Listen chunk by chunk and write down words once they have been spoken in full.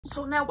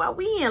So now while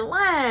we in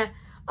line,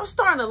 I'm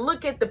starting to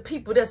look at the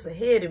people that's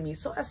ahead of me.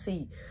 So I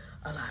see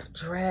a lot of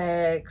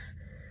drags.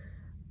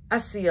 I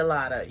see a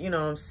lot of, you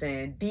know what I'm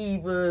saying,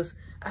 divas.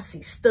 I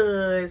see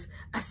studs.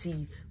 I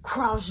see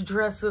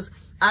cross-dressers.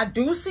 I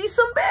do see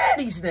some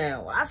baddies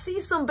now. I see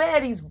some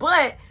baddies,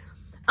 but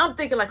I'm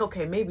thinking like,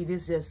 okay, maybe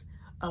this is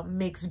a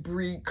mixed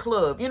breed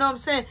club. You know what I'm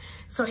saying?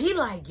 So he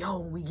like, yo,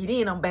 when we get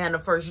in, I'm buying the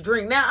first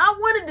drink. Now, I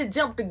wanted to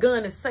jump the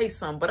gun and say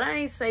something, but I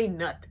ain't say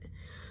nothing.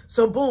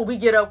 So boom, we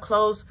get up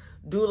close,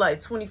 do like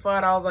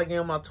 $25. I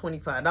give him my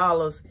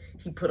 $25.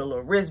 He put a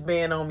little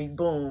wristband on me.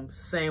 Boom,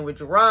 same with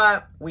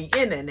Gerard. We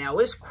in there now.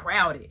 It's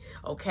crowded,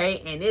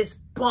 okay? And it's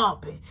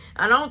bumping.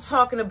 And I'm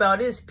talking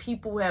about it's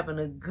people having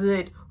a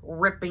good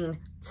ripping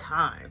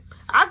time.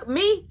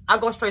 I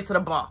go straight to the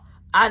bar.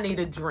 I need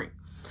a drink.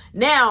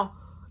 Now,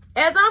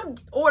 as I'm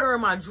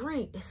ordering my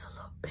drink, it's a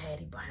little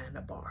baddie behind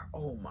the bar.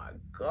 Oh my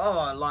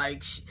God,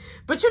 like,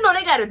 but you know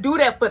they got to do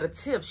that for the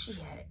tip. She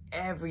had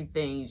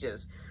everything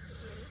just.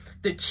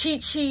 The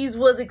chi-chis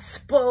was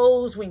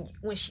exposed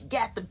when she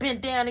got the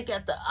bent down and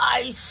got the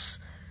ice.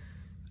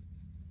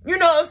 You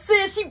know what I'm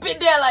saying? She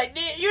bent down like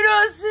that. You know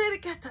what I'm saying?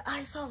 It got the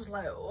ice. I was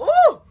like,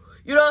 ooh.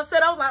 You know what I'm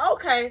saying? I was like,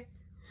 okay,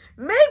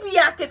 maybe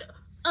I could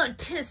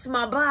untense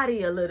my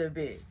body a little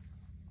bit.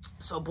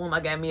 So boom,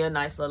 I got me a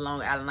nice little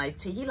Long Island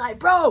iced tea. He like,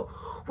 bro,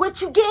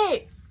 what you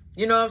get?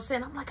 You know what I'm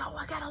saying? I'm like, oh,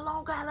 I got a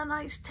Long Island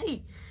iced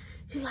tea.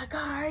 He like,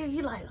 all right.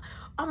 He like,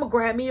 I'm going to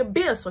grab me a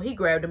beer. So he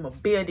grabbed him a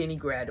beer, then he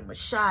grabbed him a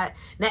shot.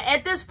 Now,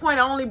 at this point,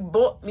 I only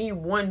bought me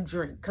one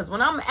drink. Because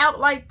when I'm out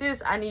like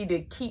this, I need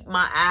to keep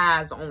my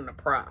eyes on the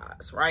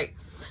prize, right?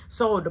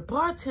 So the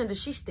bartender,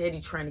 she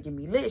steady trying to get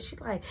me lit. She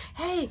like,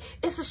 hey,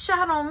 it's a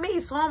shot on me.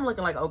 So I'm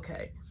looking like,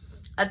 okay.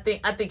 I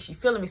think she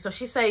feeling me. So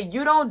she say,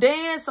 you don't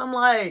dance? I'm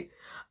like,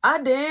 I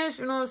dance,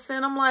 you know what I'm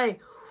saying? I'm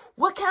like,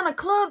 what kind of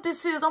club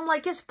this is? I'm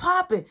like, it's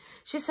popping.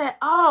 She said,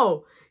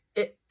 oh,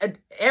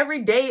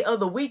 every day of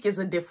the week is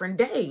a different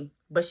day.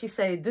 But she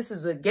said, this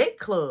is a gay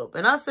club.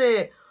 And I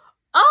said,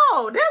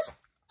 oh,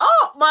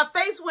 my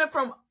face went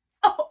from,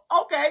 oh,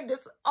 okay,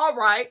 this, all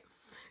right,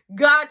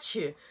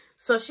 gotcha.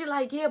 So she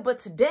like, yeah, but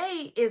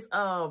today is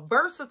a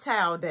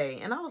versatile day.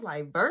 And I was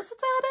like,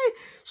 versatile day?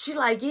 She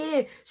like,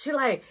 yeah. She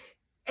like,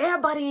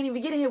 everybody ain't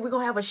even getting here. We're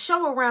going to have a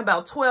show around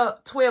about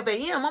 12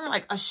 a.m. I'm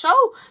like, a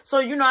show? So,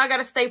 you know, I got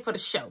to stay for the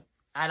show.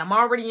 And I'm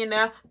already in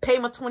there, pay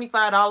my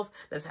 $25.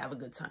 Let's have a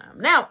good time.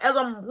 Now, as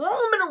I'm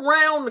roaming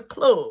around the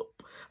club,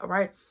 all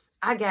right,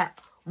 I got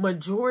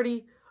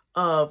majority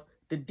of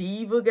the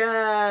diva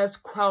guys,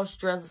 cross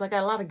dressers. I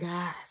got a lot of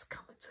guys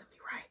coming to me,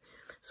 right?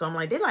 So I'm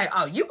like, they're like,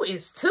 oh, you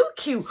is too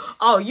cute.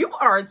 Oh, you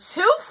are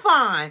too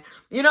fine.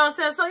 You know what I'm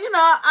saying? So, you know,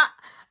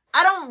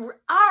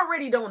 I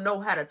already don't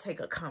know how to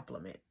take a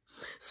compliment.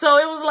 So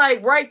it was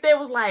like, right there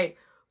was like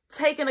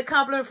taking a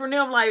compliment from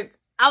them. Like,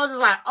 I was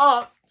just like,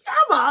 oh,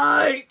 I'm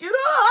all right, you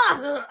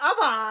know, I'm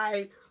all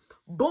right.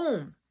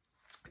 Boom.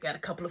 Got a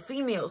couple of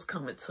females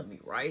coming to me,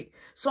 right?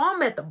 So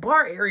I'm at the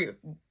bar area,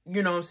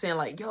 you know what I'm saying?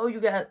 Like, yo, you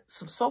got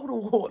some soda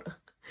water?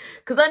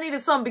 Because I needed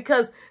something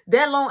because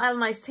that Long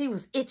Island iced tea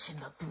was itching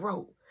the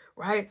throat,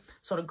 right?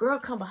 So the girl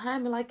come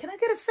behind me like, can I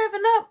get a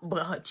 7-Up?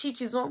 But her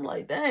chi-chis on, I'm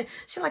like, dang.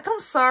 She like, I'm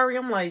sorry.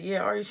 I'm like,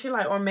 yeah, all right. She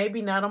like, or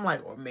maybe not. I'm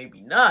like, or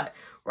maybe not,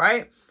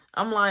 right?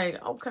 I'm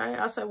like, okay.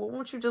 I said, well,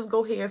 won't you just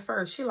go here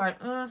first? She like,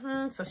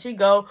 So she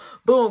go,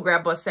 boom,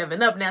 grab her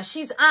 7-Up. Now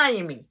she's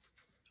eyeing me.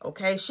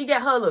 Okay, she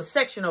got her little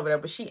section over there,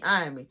 but she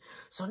eyeing me.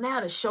 So now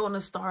the show done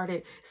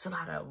started. It's a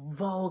lot of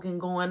voguing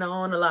going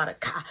on, a lot of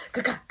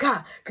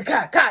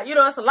you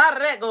know, it's a lot of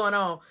that going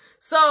on.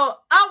 So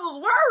I was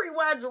worried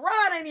why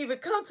Gerard ain't even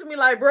come to me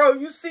like, bro,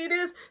 you see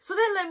this? So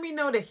that let me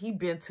know that he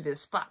been to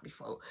this spot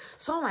before.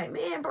 So I'm like,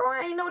 man, bro,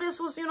 I ain't know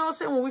this was, you know what I'm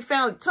saying? When we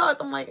finally talked,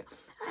 I'm like,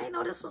 I didn't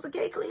know this was a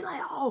gay club. He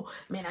like, oh,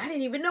 man, I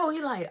didn't even know. He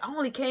like, I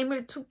only came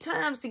here 2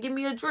 times to give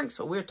me a drink.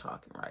 So we're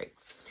talking, right?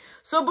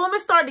 So, boom, it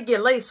started to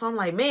get late. So, I'm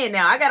like, man,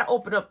 now I got to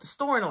open up the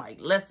store in like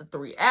less than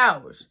 3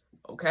 hours,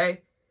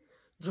 okay?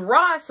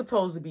 Gerard's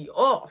supposed to be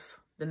off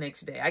the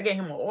next day. I gave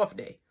him an off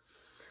day.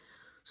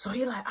 So,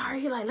 he like, all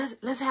right, he like,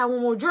 let's have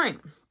one more drink.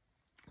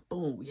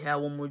 Boom, we have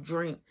one more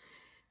drink.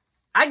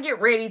 I get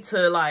ready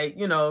to, like,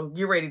 you know,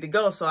 get ready to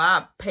go. So,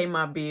 I pay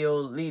my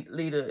bill,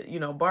 lead a, you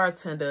know,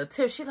 bartender a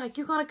tip. She like,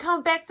 you going to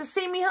come back to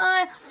see me,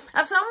 hon?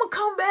 I said, I'm going to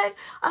come back.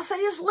 I said,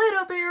 it's lit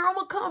up here. I'm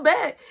going to come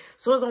back.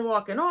 So, as I'm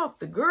walking off,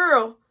 the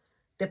girl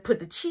that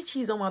put the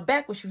chi-chis on my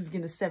back when she was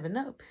getting a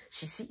 7-Up,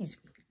 she sees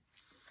me.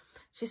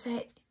 She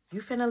said, you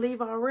finna leave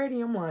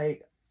already? I'm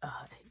like,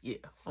 yeah,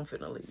 I'm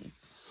finna leave.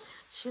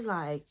 She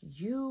like,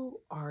 you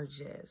are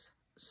just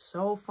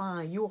so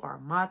fine. You are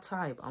my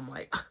type. I'm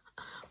like,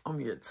 I'm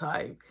your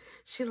type.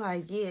 She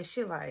like, yeah.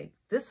 She like,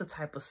 this the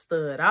type of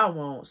stud I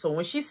want. So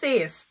when she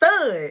said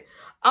stud,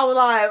 I was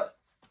like,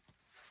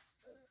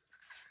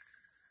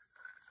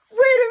 wait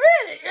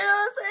a minute. You know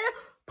what I'm saying?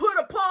 Put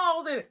a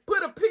pause in it,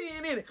 put a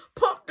pin in it,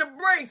 pump the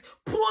brakes,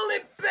 pull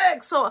it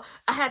back. So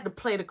I had to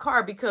play the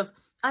card because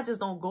I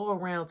just don't go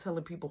around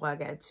telling people I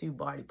got 2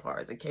 body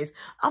parts in case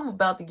I'm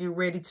about to get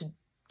ready to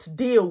to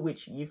deal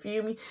with you. You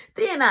feel me?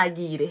 Then I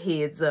give you the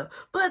heads up.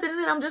 But other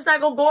than that, I'm just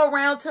not going to go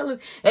around telling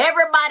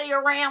everybody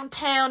around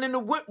town in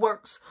the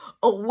woodworks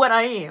of what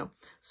I am.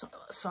 So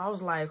I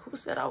was like, who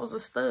said I was a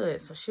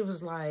stud? So she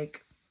was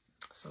like,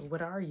 so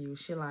what are you?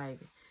 She like,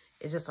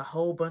 it's just a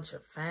whole bunch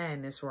of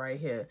fineness right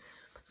here.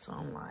 So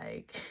I'm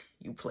like,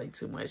 you play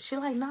too much. She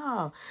like,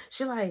 nah.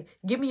 She like,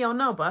 give me your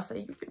number. I say,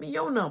 you give me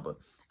your number.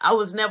 I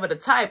was never the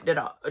type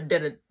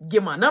that'd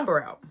give my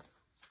number out.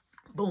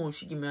 Boom,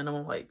 she give me a number.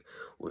 I'm like,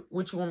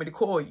 what you want me to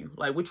call you?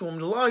 Like, what you want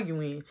me to log you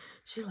in?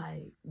 She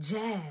like,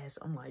 Jazz.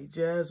 I'm like,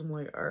 Jazz? I'm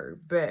like, all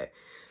right, bet.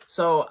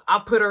 So I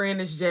put her in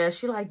as Jazz.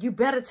 She like, you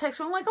better text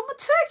her. I'm like, I'm going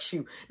to text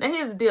you. Now,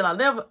 here's the deal.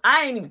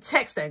 I ain't even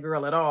text that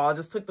girl at all. I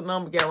just took the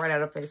number, got right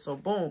out of her face. So,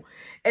 boom.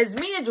 As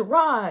me and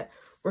Gerard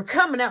were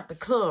coming out the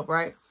club,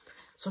 right?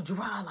 So,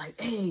 Gerard like,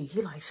 hey,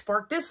 he like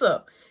sparked this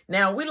up.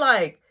 Now, we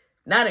like,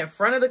 not in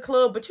front of the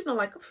club, but, you know,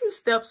 like a few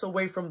steps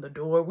away from the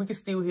door. We can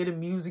still hear the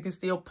music is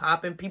still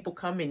popping. People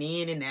coming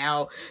in and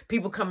out.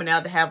 People coming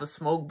out to have a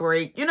smoke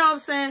break. You know what I'm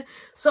saying?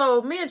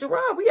 So me and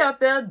Gerard, we out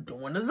there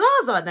doing the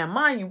Zaza. Now,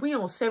 mind you, we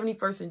on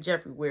 71st and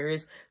Jeffrey, where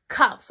it's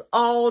cops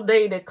all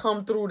day that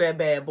come through that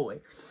bad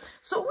boy.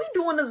 So we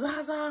doing the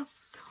Zaza.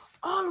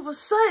 All of a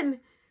sudden,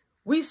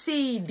 we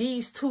see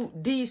these two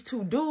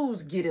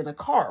dudes get in a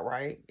car,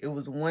 right? It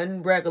was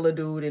one regular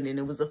dude and then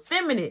it was a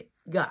feminine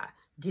guy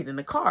get in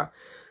the car.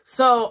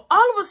 So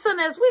all of a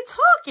sudden, as we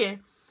talking,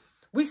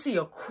 we see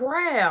a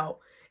crowd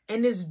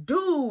and this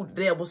dude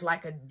that was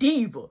like a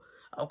diva.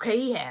 Okay,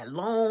 he had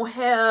long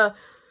hair,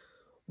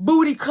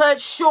 booty cut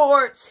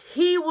shorts.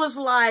 He was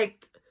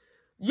like,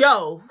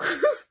 yo,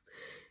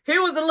 he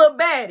was a little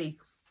baddie.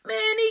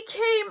 Man, he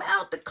came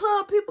out the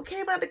club. People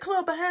came out the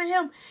club behind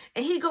him,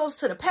 and he goes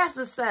to the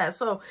passenger side.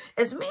 So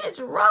as me and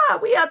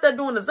Gerard, we out there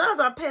doing the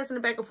Zaza, passing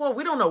it back and forth.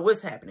 We don't know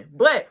what's happening,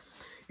 but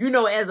you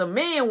know, as a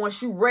man,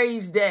 once you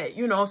raise that,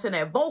 you know what I'm saying,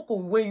 that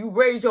vocal, when you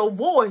raise your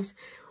voice,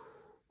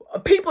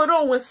 people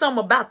know when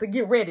something about to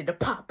get ready to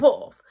pop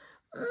off.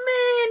 Man,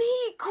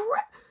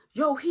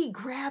 he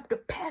grabbed the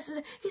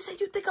passenger. He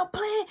said, you think I'm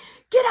playing?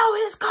 Get out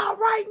of his car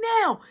right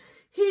now.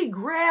 He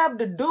grabbed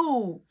the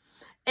dude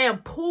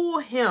and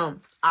pulled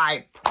him.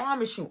 I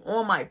promise you,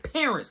 on my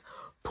parents,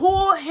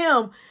 pulled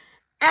him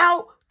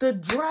out the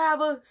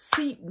driver's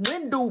seat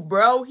window,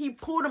 bro. He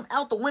pulled him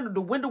out the window. The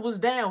window was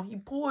down. He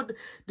pulled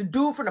the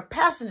dude from the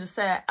passenger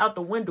side out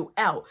the window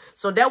out.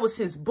 So that was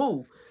his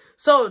boo.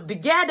 So the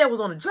guy that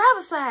was on the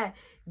driver's side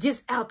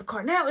gets out the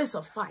car. Now it's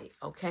a fight,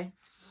 okay?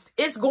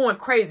 It's going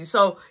crazy.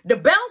 So the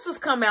bouncers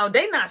come out.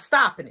 They not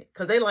stopping it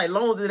because they like,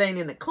 long as it ain't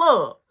in the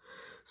club.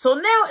 So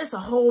now it's a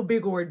whole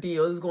big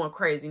ordeal. It's going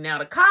crazy. Now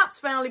the cops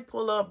finally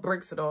pull up,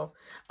 breaks it off.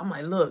 I'm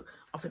like, look,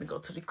 I'm finna go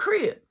to the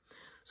crib.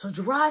 So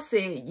Gerard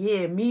said,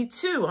 yeah, me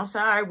too. I'm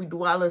sorry, all right, we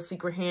do our little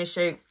secret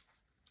handshake.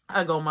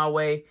 I go my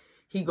way.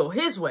 He go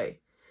his way.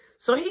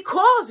 So he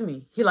calls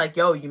me. He like,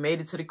 yo, you made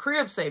it to the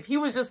crib safe. He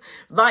was just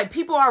like,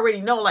 people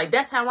already know, like,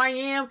 that's how I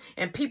am.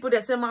 And people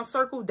that's in my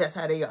circle, that's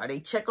how they are. They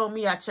check on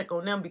me. I check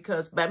on them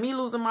because by me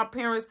losing my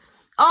parents,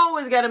 I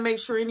always got to make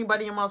sure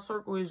anybody in my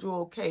circle is you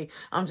okay.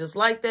 I'm just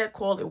like that.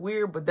 Call it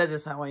weird, but that's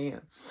just how I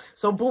am.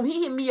 So boom,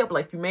 he hit me up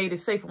like, you made it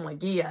safe. I'm like,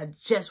 yeah, I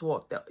just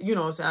walked up. You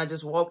know what I'm saying? I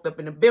just walked up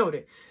in the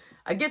building.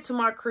 I get to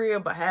my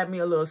crib, I had me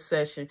a little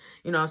session.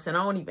 You know what I'm saying?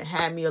 I don't even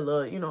have me a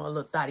little, you know, a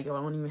little thotty over.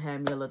 I don't even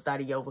have me a little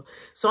thotty over.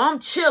 So I'm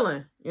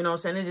chilling. You know what I'm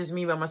saying? It's just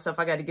me by myself.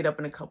 I got to get up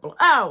in a couple of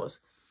hours.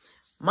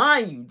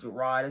 Mind you,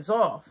 Gerard is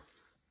off.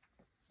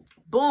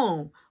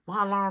 Boom.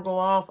 My alarm go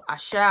off. I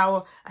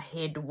shower. I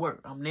head to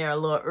work. I'm there a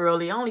little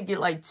early. I only get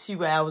like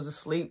 2 hours of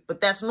sleep, but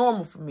that's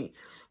normal for me.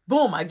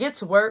 Boom. I get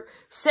to work,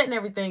 setting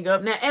everything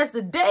up. Now, as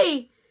the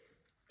day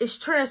it's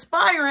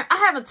transpiring, I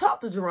haven't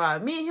talked to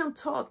Gerard. Me and him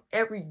talk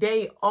every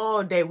day,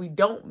 all day. We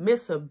don't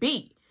miss a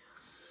beat.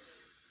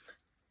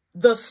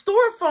 The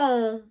store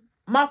phone,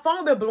 my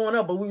phone been blowing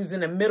up, but we was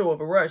in the middle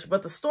of a rush.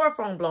 But the store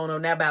phone blowing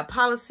up. Now, by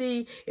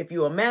policy, if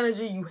you're a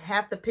manager, you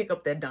have to pick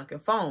up that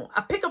Dunkin' phone.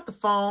 I pick up the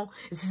phone.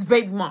 It's his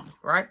baby mama,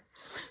 right?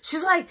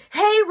 She's like,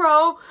 hey,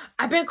 Ro,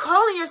 I've been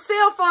calling your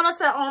cell phone. I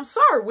said, oh, I'm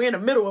sorry. We're in the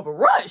middle of a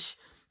rush.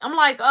 I'm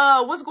like,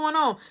 what's going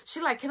on? She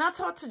like, can I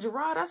talk to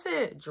Gerard? I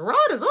said, Gerard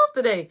is off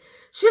today.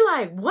 She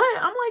like, what?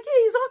 I'm like,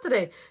 yeah, he's off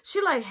today.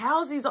 She like,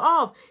 how's he's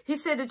off? He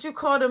said that you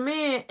called him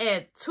in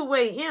at 2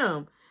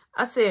 a.m.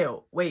 I said,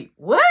 wait,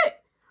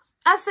 what?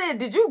 I said,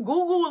 did you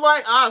Google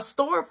like our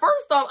store?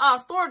 First off, our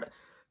store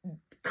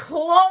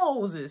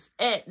closes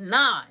at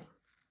 9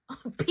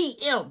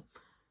 p.m.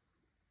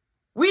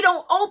 We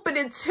don't open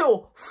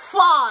until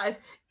 5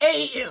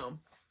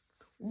 a.m.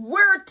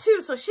 Where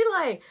to? So she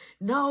like,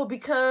 no,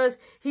 because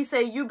he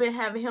said you've been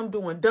having him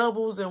doing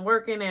doubles and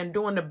working and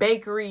doing the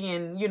bakery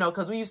and, you know,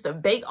 because we used to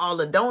bake all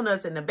the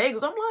donuts and the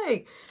bagels. I'm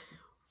like,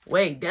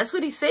 wait, that's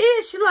what he said?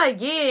 She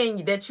like, yeah, and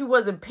that you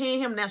wasn't paying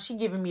him. Now she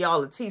giving me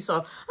all the tea. So I'm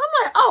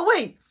like, oh,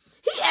 wait.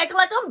 He act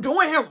like I'm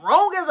doing him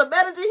wrong as a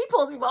manager. He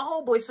supposed to be my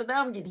homeboy, so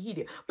now I'm getting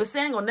heated. But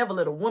saying I'll never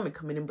let a woman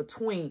come in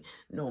between,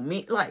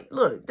 me. Like,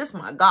 look, this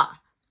my guy.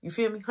 You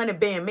feel me? 100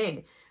 band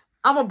man.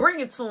 I'm going to bring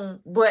it to him.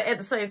 But at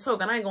the same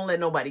token, I ain't going to let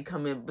nobody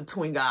come in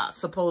between our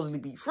supposedly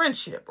be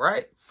friendship,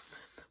 right?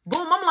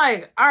 Boom, I'm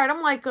like, all right,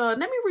 I'm like, let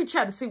me reach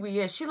out to see where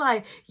you at. She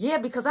like, yeah,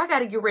 because I got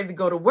to get ready to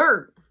go to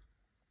work.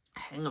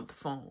 I hang up the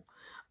phone.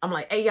 I'm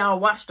like, hey, y'all,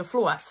 watch the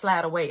floor. I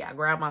slide away. I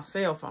grab my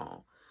cell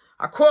phone.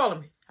 I call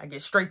him. I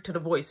get straight to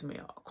the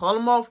voicemail. I call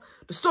him off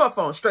the store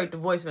phone, straight to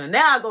voicemail.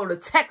 Now I go to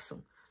text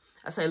him.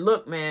 I say,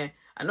 look, man,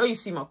 I know you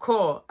see my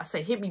call. I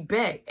say, hit me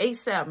back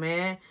ASAP,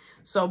 man.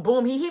 So,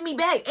 boom, he hit me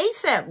back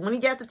ASAP when he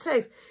got the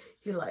text.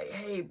 He like,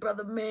 hey,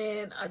 brother,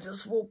 man, I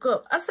just woke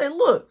up. I say,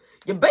 look,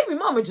 your baby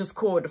mama just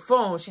called the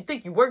phone. She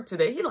think you work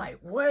today. He like,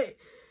 what?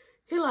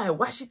 He like,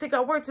 why she think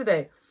I work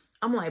today?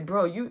 I'm like,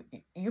 bro, you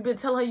been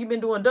telling her you been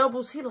doing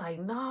doubles? He like,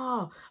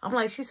 no. I'm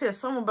like, she said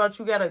something about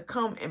you got to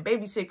come and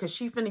babysit because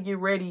she finna get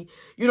ready,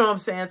 you know what I'm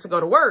saying, to go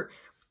to work.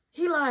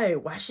 He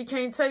like, why she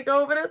can't take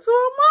over there to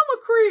her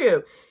mama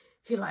crib?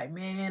 He like,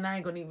 man, I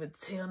ain't gonna even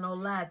tell no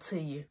lie to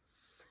you.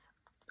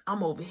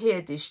 I'm over here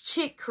at this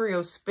chick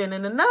crib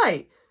spending the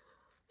night.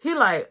 He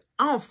like,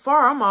 I'm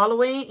far. I'm all the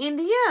way in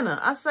Indiana.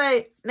 I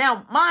say,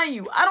 now, mind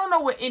you, I don't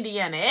know where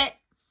Indiana at.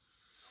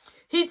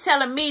 He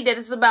telling me that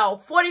it's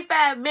about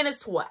 45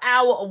 minutes to an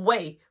hour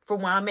away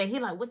from where I'm at. He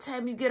like, what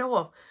time you get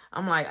off?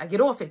 I'm like, I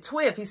get off at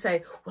 12. He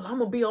say, well, I'm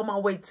going to be on my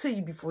way to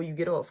you before you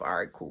get off. All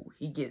right, cool.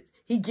 He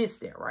gets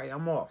there, right?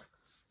 I'm off.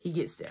 He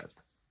gets there.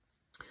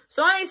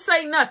 So I ain't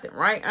say nothing,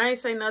 right? I ain't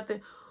say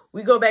nothing.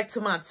 We go back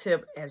to my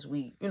tip as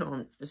we, you know,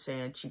 I'm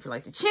saying, Chief,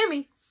 like the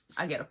chimney.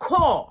 I get a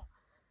call,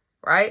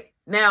 right?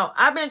 Now,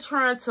 I've been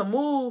trying to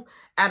move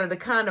out of the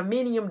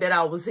condominium that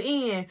I was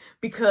in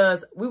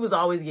because we was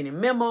always getting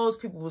memos.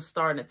 People was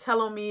starting to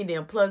tell on me.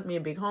 Then plus me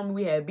and Big Homie,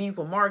 we had beef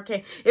with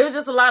Marquette. It was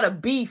just a lot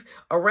of beef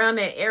around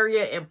that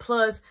area. And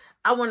plus,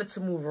 I wanted to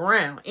move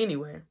around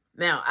anyway.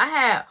 Now, I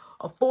had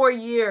a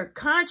 4-year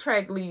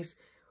contract lease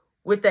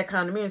with that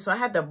condominium. So I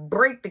had to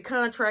break the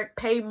contract,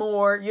 pay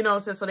more, you know what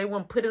I'm saying? So they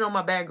wouldn't put it on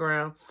my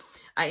background.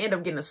 I ended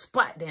up getting a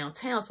spot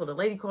downtown. So the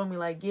lady called me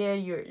like, yeah,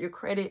 your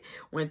credit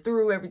went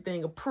through,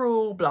 everything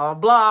approved, blah,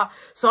 blah.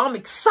 So I'm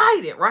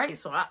excited, right?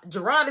 So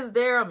Gerard is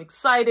there. I'm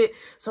excited.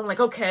 So I'm like,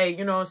 okay,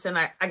 you know what I'm saying?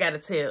 I got to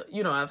tell,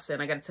 you know what I'm saying?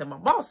 I got to tell my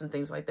boss and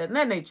things like that and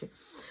that nature.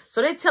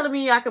 So they telling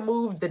me I can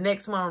move the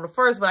next month on the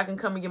 1st, but I can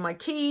come and get my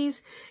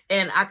keys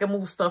and I can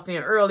move stuff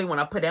in early when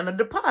I put down the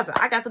deposit.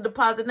 I got the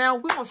deposit now.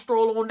 We're going to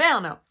stroll on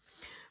down now.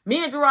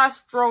 Me and Gerard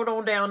strolled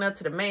on down there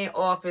to the main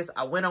office.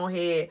 I went on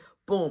ahead.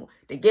 Boom.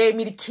 They gave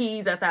me the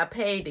keys after I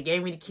paid. They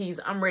gave me the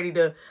keys. I'm ready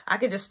to, I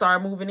could just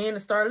start moving in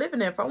and start living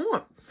there if I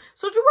want.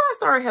 So Gerard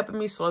started helping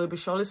me slowly but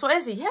surely. So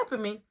as he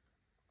helping me,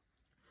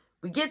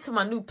 we get to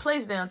my new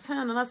place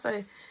downtown and I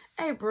say,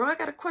 hey, bro, I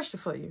got a question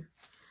for you.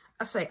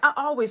 I say, I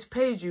always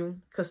paid you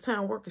because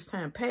time work is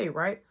time paid,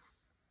 right?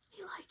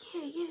 He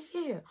like,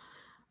 yeah.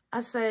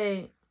 I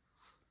say,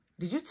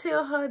 did you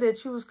tell her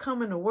that you was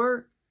coming to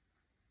work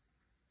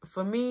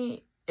for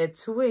me at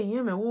 2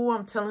 a.m. And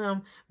I'm telling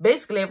him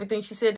basically everything she said